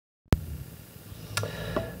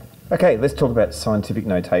Okay, let's talk about scientific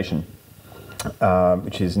notation,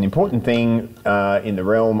 which is an important thing in the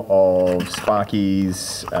realm of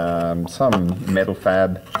Sparkies, some metal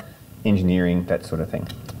fab, engineering, that sort of thing.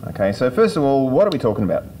 Okay, so first of all, what are we talking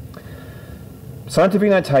about? Scientific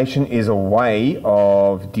notation is a way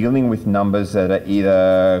of dealing with numbers that are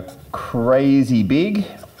either crazy big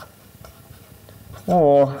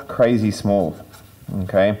or crazy small.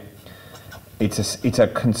 Okay, it's a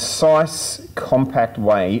concise, compact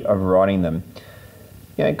way of writing them.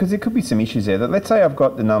 You know, because there could be some issues there. Let's say I've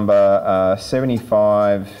got the number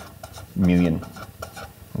 75 million.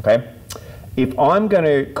 Okay, if I'm going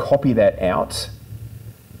to copy that out,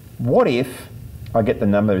 what if I get the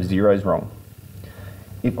number of zeros wrong?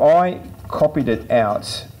 If I copied it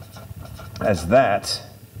out as that's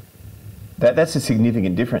a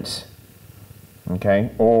significant difference.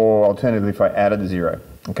 Okay, or alternatively, if I added a zero.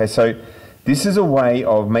 Okay, so this is a way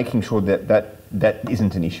of making sure that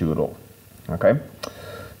isn't an issue at all. Okay,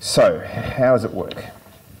 so how does it work?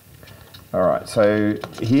 All right, so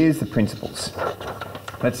here's the principles.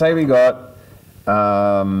 Let's say we got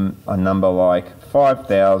a number like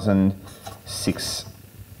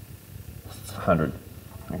 5,600.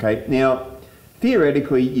 Okay, now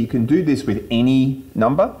theoretically you can do this with any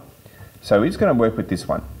number, so we're just going to work with this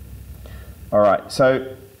one. All right,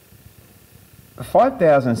 so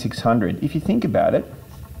 5,600, if you think about it,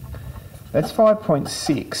 that's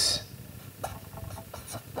 5.6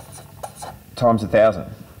 times 1,000.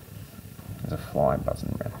 There's a fly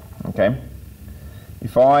buzzing around. Okay,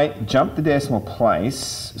 if I jump the decimal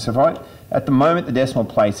place, so at the moment the decimal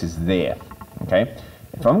place is there. Okay,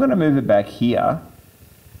 if I'm going to move it back here,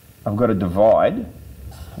 I've got to divide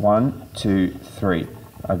 1, 2, 3.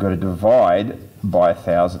 I've got to divide by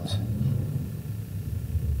 1,000.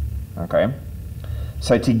 Okay,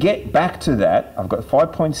 so to get back to that, I've got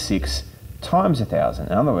 5.6 times 1,000.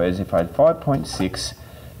 In other words, if I had 5.6,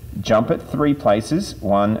 jump it 3 places,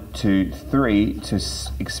 1, 2, 3, to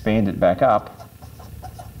expand it back up,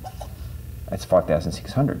 that's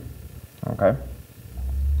 5,600. Okay,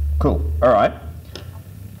 cool. All right.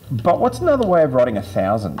 But what's another way of writing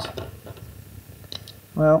 1,000?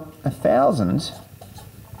 Well, 1,000,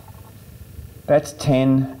 that's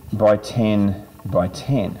 10 by 10 by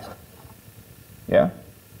 10. Yeah?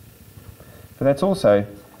 But that's also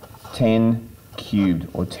 10 cubed,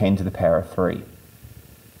 or 10 to the power of 3.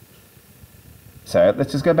 So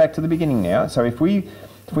let's just go back to the beginning now. So if we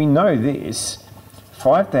know this,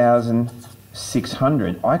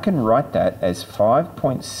 5,600, I can write that as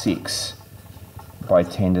 5.6 by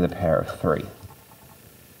 10 to the power of 3.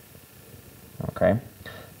 Okay,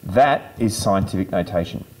 that is scientific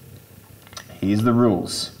notation. Here's the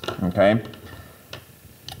rules. Okay,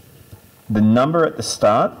 the number at the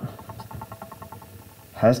start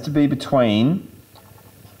has to be between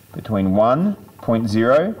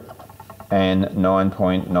 1.0 and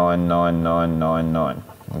 9.99999.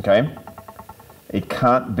 Okay, it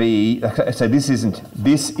can't be. So this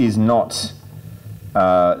is not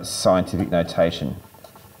scientific notation.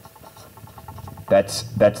 That's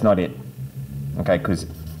not it. Okay, because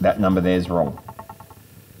that number there is wrong.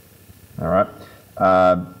 All right.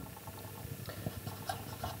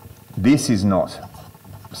 This is not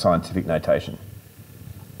scientific notation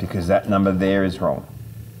because that number there is wrong.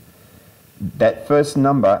 That first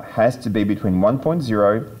number has to be between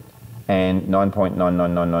 1.0 and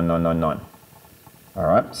 9.9999999. All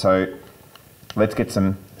right. So let's get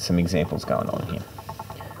some examples going on here.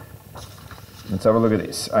 Let's have a look at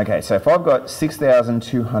this. Okay, so if I've got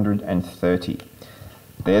 6,230,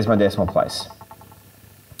 there's my decimal place.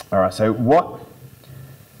 All right, so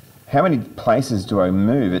how many places do I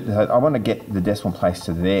move it? I want to get the decimal place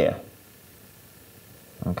to there.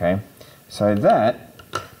 Okay, so that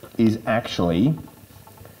is actually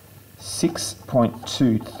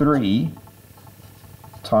 6.23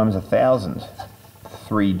 times 1,000,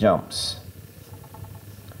 3 jumps,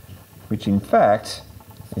 which in fact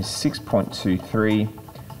is 6.23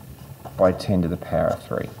 by 10 to the power of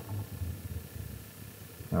 3.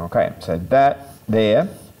 Okay, so that there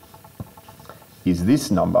is this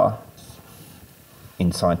number in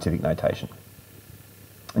scientific notation.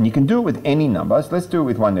 And you can do it with any number. So let's do it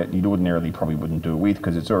with one that you'd ordinarily probably wouldn't do it with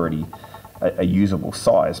because it's already a usable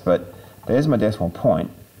size. But there's my decimal point.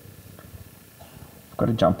 I've got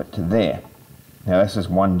to jump it to there. Now that's just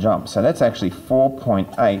one jump. So that's actually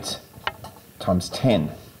 4.8 times 10.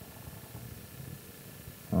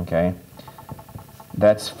 Okay,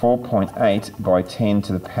 that's 4.8 by 10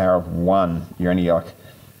 to the power of 1. You're only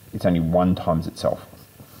it's only 1 times itself.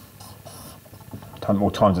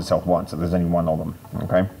 Or times itself once, so there's only one of them.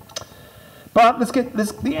 Okay, But let's get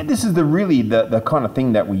this. Yeah, this is the kind of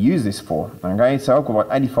thing that we use this for. Okay, so I've got what,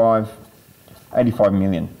 85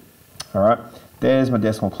 million. All right, there's my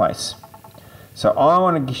decimal place. So I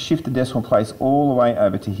want to shift the decimal place all the way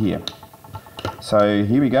over to here. So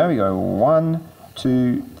here we go. We go 1,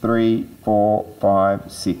 2, 3, 4,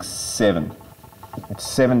 5, 6, 7. It's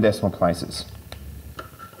 7 decimal places.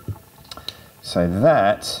 So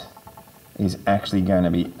that is actually going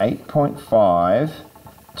to be 8.5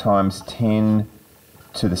 times 10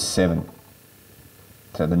 to the 7.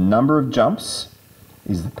 So the number of jumps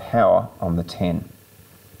is the power on the 10.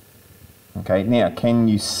 Okay, now can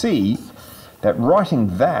you see that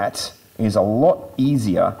writing that is a lot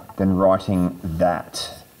easier than writing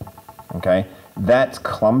that? Okay, that's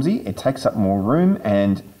clumsy, it takes up more room,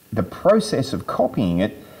 and the process of copying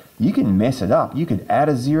it, you can mess it up. You could add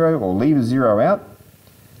a 0 or leave a 0 out.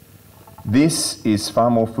 This is far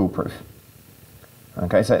more foolproof.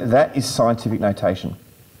 Okay, so that is scientific notation.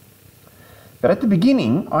 But at the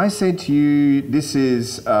beginning, I said to you, this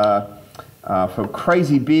is for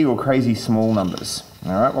crazy big or crazy small numbers.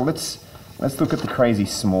 All right, well, let's look at the crazy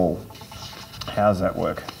small. How does that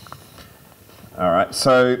work? All right,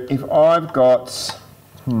 so if I've got,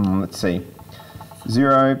 let's see,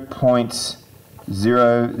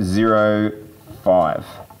 0.005.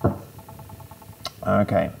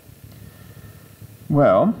 Okay.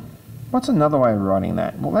 Well, what's another way of writing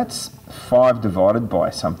that? Well, that's 5 divided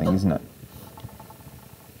by something, isn't it?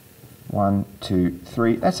 1, 2,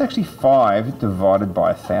 3. That's actually 5 divided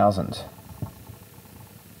by 1,000.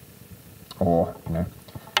 Or,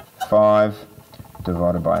 5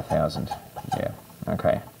 divided by 1,000. Yeah,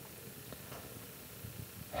 okay.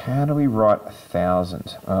 How do we write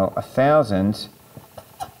 1,000? Well, 1,000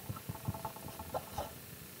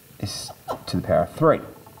 is to the power of 3.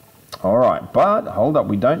 All right, but hold up,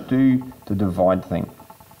 we don't do the divide thing.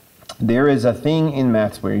 There is a thing in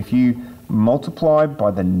maths where if you multiply by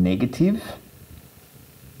the negative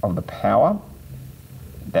of the power,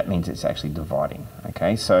 that means it's actually dividing.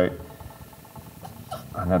 Okay, so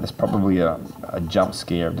I know there's probably a jump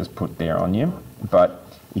scare I've just put there on you, but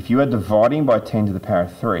if you are dividing by 10 to the power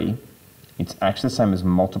of 3, it's actually the same as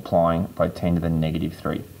multiplying by 10 to the negative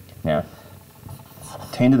 3. Now,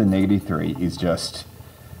 10 to the negative 3 is just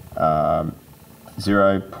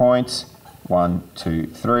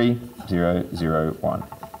 0.123,001.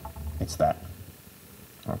 It's that.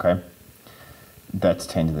 Okay? That's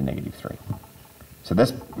 10 to the negative 3. So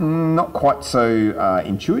that's not quite so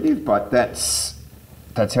intuitive, but that's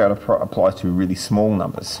how it applies to really small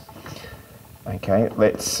numbers. Okay,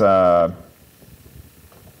 let's have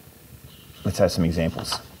some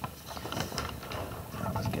examples.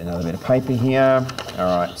 Let's get another bit of paper here.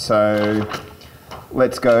 All right, so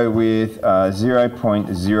let's go with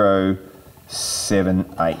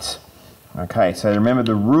 0.078. Okay, so remember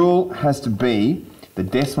the rule has to be the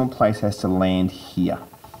decimal place has to land here.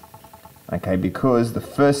 Okay, because the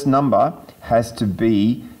first number has to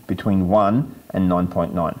be between 1 and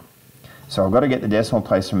 9.9. So I've got to get the decimal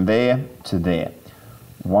place from there to there.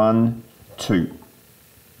 1, 2.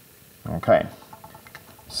 Okay,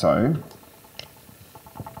 so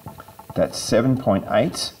that's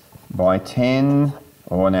 7.8 by 10.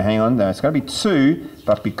 Oh, now hang on, no, it's going to be 2,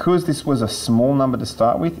 but because this was a small number to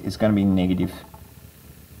start with, it's going to be negative.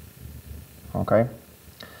 Okay.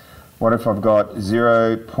 What if I've got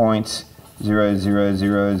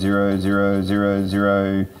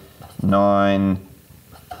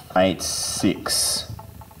 0.000000986?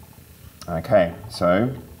 Okay, so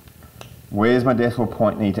where's my decimal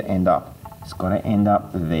point need to end up? It's got to end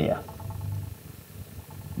up there.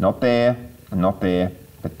 Not there, not there,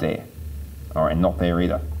 but there. All right, not there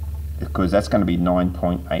either, because that's going to be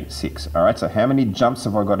 9.86. All right, so how many jumps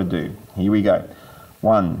have I got to do? Here we go.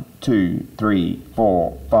 1, 2, 3,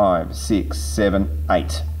 4, 5, 6, 7,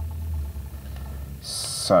 8.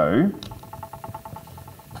 So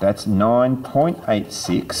that's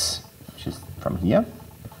 9.86, which is from here,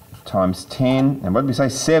 times 10. And what did we say?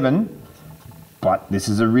 7. But this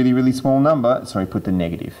is a really, really small number, so we put the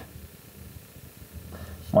negative.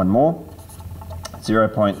 One more.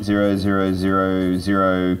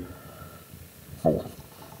 0.00004.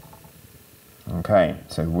 Okay,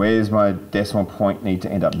 so where's my decimal point need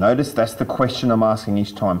to end up? Notice that's the question I'm asking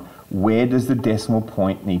each time. Where does the decimal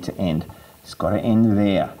point need to end? It's got to end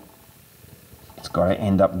there. It's got to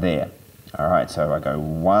end up there. All right, so I go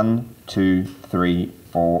 1, 2, 3,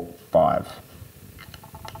 4, 5.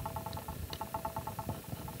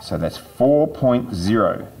 So that's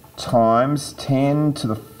 4.0 times 10 to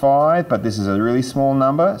the 5, but this is a really small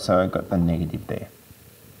number, so I've got the negative there.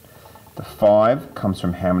 The 5 comes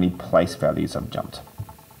from how many place values I've jumped.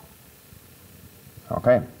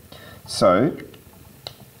 Okay, so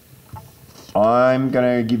I'm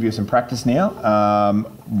going to give you some practice now.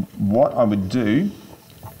 What I would do,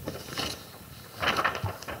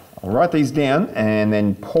 I'll write these down and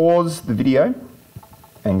then pause the video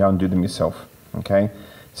and go and do them yourself. Okay,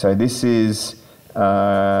 so this is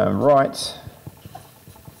write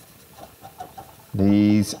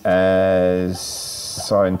these as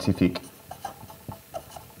scientific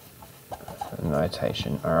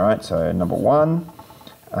notation. All right, so number 1,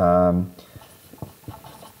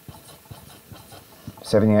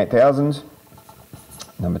 78,000.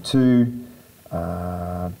 Number 2,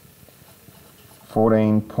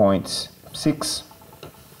 14.6.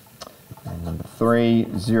 And number 3,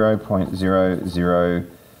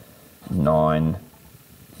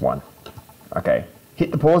 0.0091. Okay,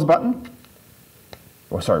 hit the pause button.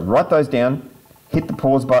 Or sorry, write those down, hit the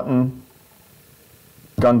pause button,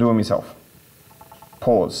 go and do them yourself.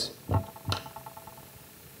 Pause.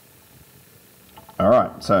 All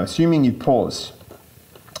right, so assuming you've paused,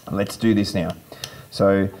 let's do this now.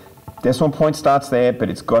 So decimal point starts there, but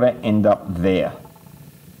it's got to end up there.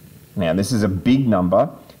 Now this is a big number,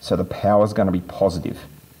 so the power is going to be positive.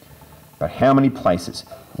 But how many places?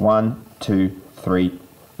 1, 2, 3,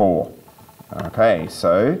 4. Okay,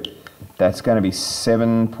 so that's going to be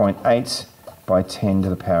 7.8 by 10 to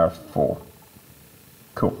the power of 4.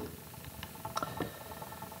 Cool.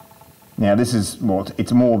 Now this is, well,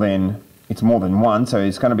 it's more than 1, so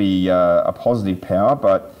it's going to be a positive power,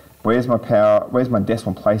 but where's my power, where's my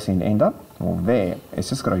decimal placing to end up? Well, there. It's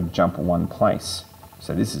just got to jump 1 place.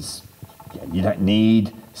 So this is, you don't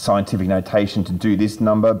need scientific notation to do this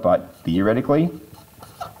number, but theoretically,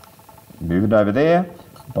 move it over there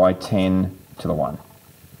by 10 to the 1.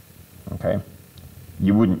 Okay,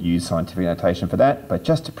 you wouldn't use scientific notation for that, but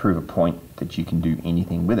just to prove a point that you can do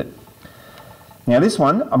anything with it. Now this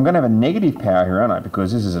one, I'm going to have a negative power here, aren't I?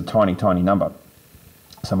 Because this is a tiny, tiny number.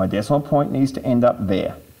 So my decimal point needs to end up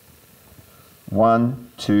there.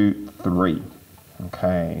 1, 2, 3.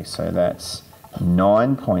 Okay, so that's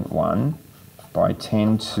 9.1 by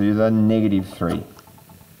 10 to the negative 3.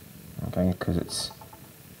 Okay, because it's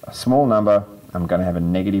a small number, I'm going to have a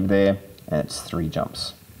negative there, and it's 3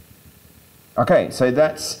 jumps. Okay, so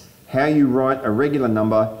that's how you write a regular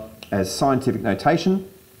number as scientific notation.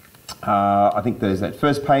 I think there's that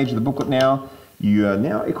first page of the booklet now. You are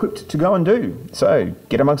now equipped to go and do. So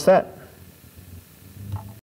get amongst that.